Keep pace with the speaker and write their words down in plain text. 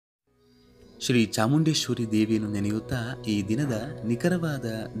ಶ್ರೀ ಚಾಮುಂಡೇಶ್ವರಿ ದೇವಿಯನ್ನು ನೆನೆಯುತ್ತಾ ಈ ದಿನದ ನಿಖರವಾದ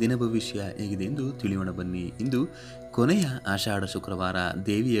ದಿನ ಭವಿಷ್ಯ ಹೇಗಿದೆ ಎಂದು ತಿಳಿಯೋಣ ಬನ್ನಿ. ಇಂದು ಕೊನೆಯ ಆಷಾಢ ಶುಕ್ರವಾರ.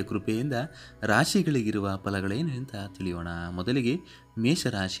 ದೇವಿಯ ಕೃಪೆಯಿಂದ ರಾಶಿಗಳಿಗಿರುವ ಫಲಗಳೇನು ಅಂತ ತಿಳಿಯೋಣ. ಮೊದಲಿಗೆ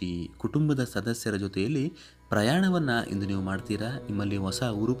ಮೇಷರಾಶಿ. ಕುಟುಂಬದ ಸದಸ್ಯರ ಜೊತೆಯಲ್ಲಿ ಪ್ರಯಾಣವನ್ನು ಇಂದು ನೀವು ಮಾಡ್ತೀರಾ. ನಿಮ್ಮಲ್ಲಿ ಹೊಸ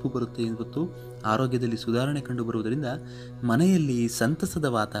ಉರುಪು ಬರುತ್ತೆ ಇವತ್ತು. ಆರೋಗ್ಯದಲ್ಲಿ ಸುಧಾರಣೆ ಕಂಡುಬರುವುದರಿಂದ ಮನೆಯಲ್ಲಿ ಸಂತಸದ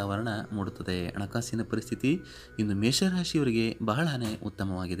ವಾತಾವರಣ ಮೂಡುತ್ತದೆ. ಹಣಕಾಸಿನ ಪರಿಸ್ಥಿತಿ ಇಂದು ಮೇಷರಾಶಿಯವರಿಗೆ ಬಹಳನೇ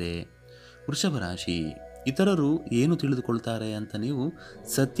ಉತ್ತಮವಾಗಿದೆ. ವೃಷಭ ರಾಶಿ. ಇತರರು ಏನು ತಿಳಿದುಕೊಳ್ತಾರೆ ಅಂತ ನೀವು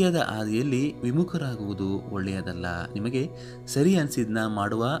ಸತ್ಯದ ಹಾದಿಯಲ್ಲಿ ವಿಮುಖರಾಗುವುದು ಒಳ್ಳೆಯದಲ್ಲ. ನಿಮಗೆ ಸರಿ ಅನಿಸಿದ್ನ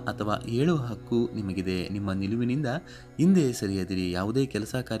ಮಾಡುವ ಅಥವಾ ಹೇಳುವ ಹಕ್ಕು ನಿಮಗಿದೆ. ನಿಮ್ಮ ನಿಲುವಿನಿಂದ ಹಿಂದೆ ಸರಿಯದಿರಿ. ಯಾವುದೇ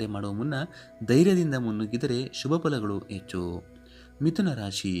ಕೆಲಸ ಕಾರ್ಯ ಮಾಡುವ ಮುನ್ನ ಧೈರ್ಯದಿಂದ ಮುನ್ನುಗ್ಗಿದರೆ ಶುಭ ಫಲಗಳು ಹೆಚ್ಚು. ಮಿಥುನ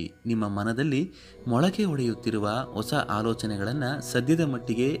ರಾಶಿ. ನಿಮ್ಮ ಮನದಲ್ಲಿ ಮೊಳಕೆ ಹೊಡೆಯುತ್ತಿರುವ ಹೊಸ ಆಲೋಚನೆಗಳನ್ನು ಸದ್ಯದ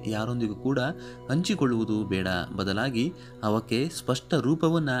ಮಟ್ಟಿಗೆ ಯಾರೊಂದಿಗೂ ಕೂಡ ಹಂಚಿಕೊಳ್ಳುವುದು ಬೇಡ. ಬದಲಾಗಿ ಅವಕ್ಕೆ ಸ್ಪಷ್ಟ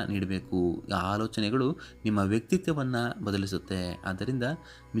ರೂಪವನ್ನು ನೀಡಬೇಕು. ಆ ಆಲೋಚನೆಗಳು ನಿಮ್ಮ ವ್ಯಕ್ತಿತ್ವವನ್ನು ಬದಲಿಸುತ್ತೆ. ಆದ್ದರಿಂದ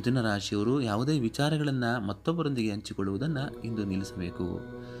ಮಿಥುನ ರಾಶಿಯವರು ಯಾವುದೇ ವಿಚಾರಗಳನ್ನು ಮತ್ತೊಬ್ಬರೊಂದಿಗೆ ಹಂಚಿಕೊಳ್ಳುವುದನ್ನು ಇಂದು ನಿಲ್ಲಿಸಬೇಕು.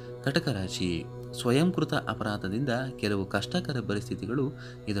 ಕಟಕ ರಾಶಿ. ಸ್ವಯಂಕೃತ ಅಪರಾಧದಿಂದ ಕೆಲವು ಕಷ್ಟಕರ ಪರಿಸ್ಥಿತಿಗಳು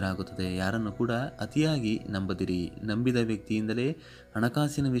ಎದುರಾಗುತ್ತದೆ. ಯಾರನ್ನು ಕೂಡ ಅತಿಯಾಗಿ ನಂಬದಿರಿ. ನಂಬಿದ ವ್ಯಕ್ತಿಯಿಂದಲೇ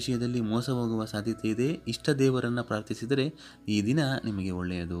ಹಣಕಾಸಿನ ವಿಷಯದಲ್ಲಿ ಮೋಸ ಹೋಗುವ ಸಾಧ್ಯತೆ ಇದೆ. ಇಷ್ಟ ದೇವರನ್ನು ಪ್ರಾರ್ಥಿಸಿದರೆ ಈ ದಿನ ನಿಮಗೆ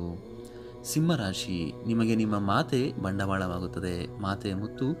ಒಳ್ಳೆಯದು. ಸಿಂಹರಾಶಿ. ನಿಮಗೆ ನಿಮ್ಮ ಮಾತೆ ಬಂಡವಾಳವಾಗುತ್ತದೆ. ಮಾತೆ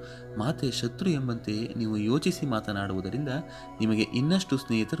ಮುತ್ತು, ಮಾತೆ ಶತ್ರು ಎಂಬಂತೆ ನೀವು ಯೋಚಿಸಿ ಮಾತನಾಡುವುದರಿಂದ ನಿಮಗೆ ಇನ್ನಷ್ಟು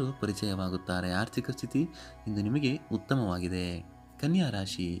ಸ್ನೇಹಿತರು ಪರಿಚಯವಾಗುತ್ತಾರೆ. ಆರ್ಥಿಕ ಸ್ಥಿತಿ ಇಂದು ನಿಮಗೆ ಉತ್ತಮವಾಗಿದೆ. ಕನ್ಯಾ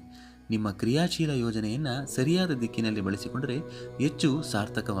ರಾಶಿ. ನಿಮ್ಮ ಕ್ರಿಯಾಶೀಲ ಯೋಜನೆಯನ್ನು ಸರಿಯಾದ ದಿಕ್ಕಿನಲ್ಲಿ ಬಳಸಿಕೊಂಡರೆ ಹೆಚ್ಚು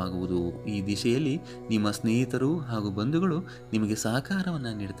ಸಾರ್ಥಕವಾಗುವುದು. ಈ ದಿಶೆಯಲ್ಲಿ ನಿಮ್ಮ ಸ್ನೇಹಿತರು ಹಾಗೂ ಬಂಧುಗಳು ನಿಮಗೆ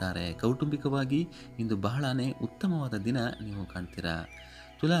ಸಹಕಾರವನ್ನು ನೀಡುತ್ತಾರೆ. ಕೌಟುಂಬಿಕವಾಗಿ ಇಂದು ಬಹಳನೇ ಉತ್ತಮವಾದ ದಿನ ನೀವು ಕಾಣ್ತೀರಾ.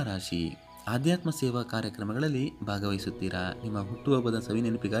 ತುಲಾರಾಶಿ. ಆಧ್ಯಾತ್ಮ ಸೇವಾ ಕಾರ್ಯಕ್ರಮಗಳಲ್ಲಿ ಭಾಗವಹಿಸುತ್ತೀರಾ. ನಿಮ್ಮ ಹುಟ್ಟುಹಬ್ಬದ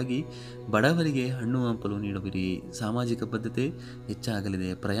ಸವಿನೆನಪಿಗಾಗಿ ಬಡವರಿಗೆ ಹಣ್ಣು ಹಂಪಲು ನೀಡುವಿರಿ. ಸಾಮಾಜಿಕ ಬದ್ಧತೆ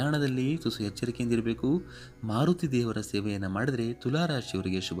ಹೆಚ್ಚಾಗಲಿದೆ. ಪ್ರಯಾಣದಲ್ಲಿ ತುಸು ಎಚ್ಚರಿಕೆಯಿಂದಿರಬೇಕು. ಮಾರುತಿ ದೇವರ ಸೇವೆಯನ್ನು ಮಾಡಿದರೆ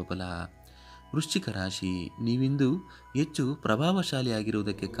ತುಲಾರಾಶಿಯವರಿಗೆ ಶುಭ ಫಲ. ವೃಶ್ಚಿಕ ರಾಶಿ. ನೀವಿಂದು ಹೆಚ್ಚು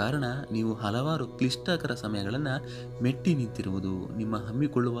ಪ್ರಭಾವಶಾಲಿಯಾಗಿರುವುದಕ್ಕೆ ಕಾರಣ ನೀವು ಹಲವಾರು ಕ್ಲಿಷ್ಟಕರ ಸಮಯಗಳನ್ನು ಮೆಟ್ಟಿ ನಿಂತಿರುವುದು. ನಿಮ್ಮ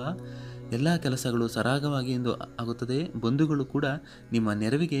ಹಮ್ಮಿಕೊಳ್ಳುವ ಎಲ್ಲ ಕೆಲಸಗಳು ಸರಾಗವಾಗಿ ಇಂದು ಆಗುತ್ತದೆ. ಬಂಧುಗಳು ಕೂಡ ನಿಮ್ಮ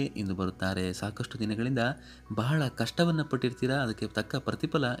ನೆರವಿಗೆ ಇಂದು ಬರುತ್ತಾರೆ. ಸಾಕಷ್ಟು ದಿನಗಳಿಂದ ಬಹಳ ಕಷ್ಟವನ್ನು ಪಟ್ಟಿರ್ತೀರಾ. ಅದಕ್ಕೆ ತಕ್ಕ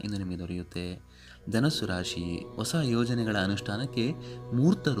ಪ್ರತಿಫಲ ಇಂದು ನಿಮಗೆ ದೊರೆಯುತ್ತೆ. ಧನಸ್ಸು ರಾಶಿ. ಹೊಸ ಯೋಜನೆಗಳ ಅನುಷ್ಠಾನಕ್ಕೆ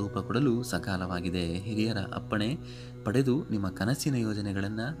ಮೂರ್ತ ರೂಪ ಕೊಡಲು ಸಕಾಲವಾಗಿದೆ. ಹಿರಿಯರ ಅಪ್ಪಣೆ ಪಡೆದು ನಿಮ್ಮ ಕನಸಿನ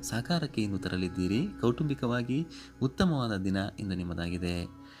ಯೋಜನೆಗಳನ್ನು ಸಾಕಾರಕ್ಕೆ ಇಂದು ತರಲಿದ್ದೀರಿ. ಕೌಟುಂಬಿಕವಾಗಿ ಉತ್ತಮವಾದ ದಿನ ಇಂದು ನಿಮ್ಮದಾಗಿದೆ.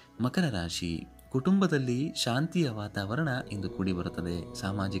 ಮಕರ ರಾಶಿ. ಕುಟುಂಬದಲ್ಲಿ ಶಾಂತಿಯ ವಾತಾವರಣ ಇಂದು ಕೂಡಿ ಬರುತ್ತದೆ.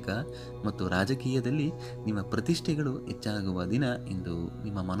 ಸಾಮಾಜಿಕ ಮತ್ತು ರಾಜಕೀಯದಲ್ಲಿ ನಿಮ್ಮ ಪ್ರತಿಷ್ಠೆಗಳು ಹೆಚ್ಚಾಗುವ ದಿನ ಇಂದು.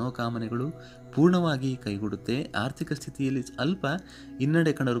 ನಿಮ್ಮ ಮನೋಕಾಮನೆಗಳು ಪೂರ್ಣವಾಗಿ ಕೈಗೂಡುತ್ತೆ. ಆರ್ಥಿಕ ಸ್ಥಿತಿಯಲ್ಲಿ ಅಲ್ಪ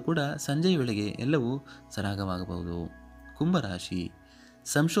ಹಿನ್ನಡೆ ಕಂಡರೂ ಕೂಡ ಸಂಜೆಯ ವೇಳೆಗೆ ಎಲ್ಲವೂ ಸರಾಗವಾಗಬಹುದು. ಕುಂಭರಾಶಿ.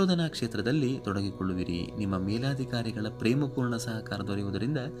 ಸಂಶೋಧನಾ ಕ್ಷೇತ್ರದಲ್ಲಿ ತೊಡಗಿಕೊಳ್ಳುವಿರಿ. ನಿಮ್ಮ ಮೇಲಾಧಿಕಾರಿಗಳ ಪ್ರೇಮಪೂರ್ಣ ಸಹಕಾರ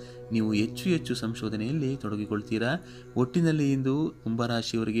ದೊರೆಯುವುದರಿಂದ ನೀವು ಹೆಚ್ಚು ಹೆಚ್ಚು ಸಂಶೋಧನೆಯಲ್ಲಿ ತೊಡಗಿಕೊಳ್ತೀರಾ. ಒಟ್ಟಿನಲ್ಲಿ ಇಂದು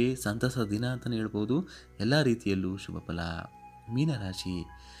ಕುಂಭರಾಶಿಯವರಿಗೆ ಸಂತಸ ದಿನ ಅಂತಲೇ ಹೇಳ್ಬೋದು. ಎಲ್ಲ ರೀತಿಯಲ್ಲೂ ಶುಭ ಫಲ. ಮೀನರಾಶಿ.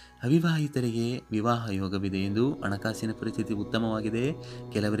 ಅವಿವಾಹಿತರಿಗೆ ವಿವಾಹ ಯೋಗವಿದೆ ಎಂದು. ಹಣಕಾಸಿನ ಪರಿಸ್ಥಿತಿ ಉತ್ತಮವಾಗಿದೆ.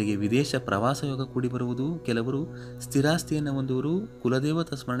 ಕೆಲವರಿಗೆ ವಿದೇಶ ಪ್ರವಾಸ ಯೋಗ ಕೂಡಿ ಬರುವುದು. ಕೆಲವರು ಸ್ಥಿರಾಸ್ತಿಯನ್ನು ಹೊಂದುವರು.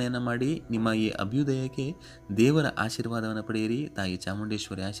 ಕುಲದೇವತಾ ಸ್ಮರಣೆಯನ್ನು ಮಾಡಿ ನಿಮ್ಮ ಈ ಅಭ್ಯುದಯಕ್ಕೆ ದೇವರ ಆಶೀರ್ವಾದವನ್ನು ಪಡೆಯಿರಿ. ತಾಯಿ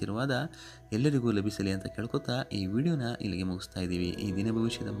ಚಾಮುಂಡೇಶ್ವರಿ ಆಶೀರ್ವಾದ ಎಲ್ಲರಿಗೂ ಲಭಿಸಲಿ ಅಂತ ಕೇಳ್ಕೊತಾ ಈ ವಿಡಿಯೋನ ಇಲ್ಲಿಗೆ ಮುಗಿಸ್ತಾ ಇದ್ದೀವಿ. ಈ ದಿನ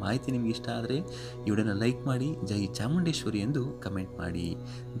ಭವಿಷ್ಯದ ಮಾಹಿತಿ ನಿಮ್ಗೆ ಇಷ್ಟ ಆದರೆ ಈ ವಿಡಿಯೋನ ಲೈಕ್ ಮಾಡಿ, ಜೈ ಚಾಮುಂಡೇಶ್ವರಿ ಎಂದು ಕಮೆಂಟ್ ಮಾಡಿ.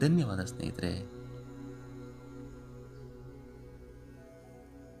 ಧನ್ಯವಾದ ಸ್ನೇಹಿತರೆ.